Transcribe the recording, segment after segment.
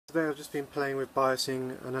Today I've just been playing with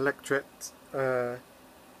biasing an Electret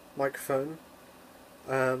microphone.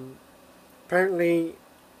 Apparently,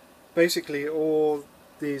 basically all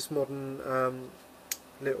these modern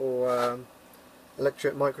little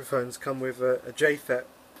Electret microphones come with a JFET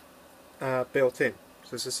built in.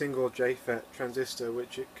 So it's a single JFET transistor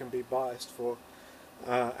which it can be biased for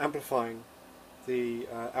amplifying the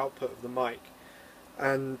output of the mic.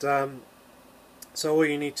 And so all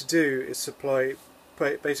you need to do is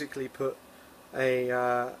basically put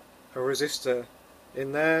a resistor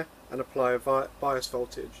in there and apply a bias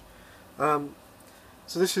voltage. So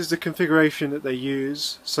this is the configuration that they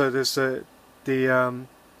use. So there's the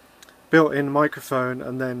built-in microphone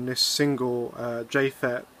and then this single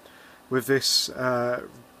JFET with this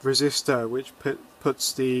resistor which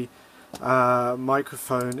puts the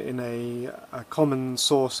microphone in a common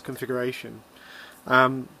source configuration.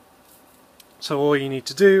 So all you need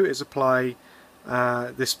to do is apply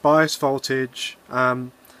this bias voltage,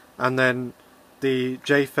 and then the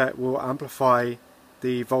JFET will amplify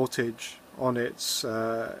the voltage on its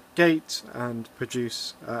gate and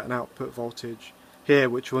produce an output voltage here,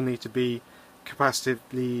 which will need to be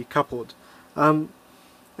capacitively coupled.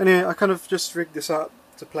 Anyway, I kind of just rigged this up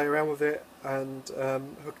to play around with it and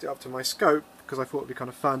hooked it up to my scope because I thought it would be kind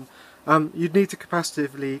of fun. You'd need to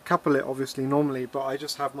capacitively couple it obviously normally, but I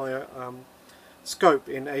just have my scope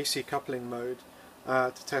in AC coupling mode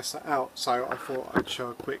to test that out, so I thought I'd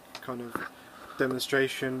show a quick kind of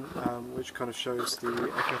demonstration which kind of shows the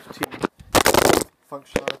FFT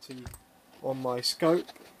functionality on my scope.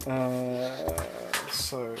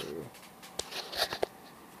 So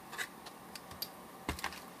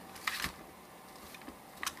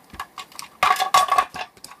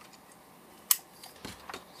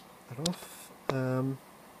off.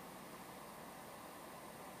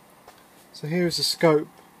 So here is the scope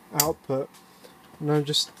output, and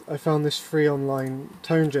I found this free online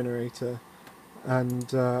tone generator,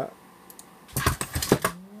 and you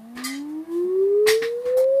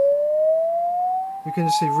can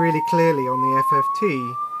just see really clearly on the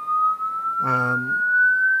FFT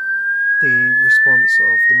the response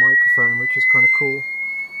of the microphone, which is kind of cool.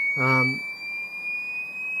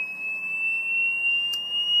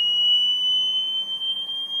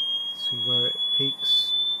 See where it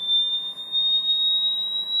peaks.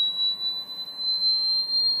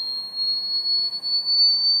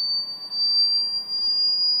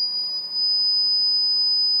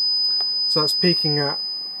 So that's peaking at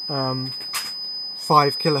 5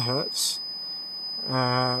 kilohertz,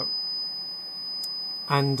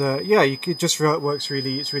 and yeah, it just works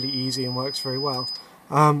really. It's really easy and works very well.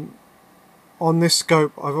 On this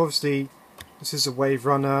scope, this is a Wave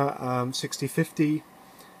Runner 6050.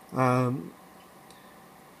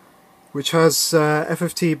 Which has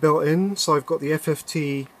FFT built in, so I've got the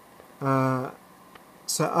FFT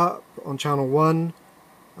set up on channel 1,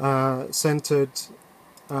 centered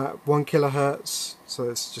at 1 kilohertz, so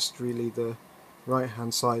it's just really the right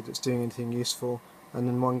hand side that's doing anything useful, and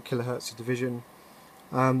then 1 kilohertz of division.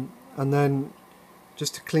 And then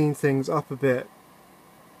just to clean things up a bit,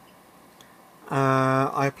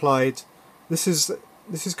 I applied, this is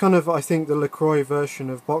kind of, I think, the LaCroix version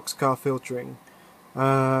of boxcar filtering,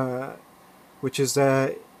 which is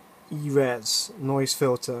their E-res noise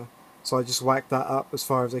filter. So I just whacked that up as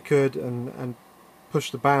far as I could and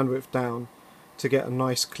pushed the bandwidth down to get a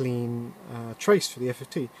nice clean trace for the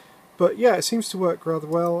FFT. But yeah, it seems to work rather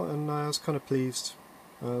well, and I was kind of pleased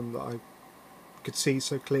that I could see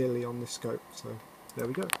so clearly on this scope. So there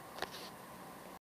we go.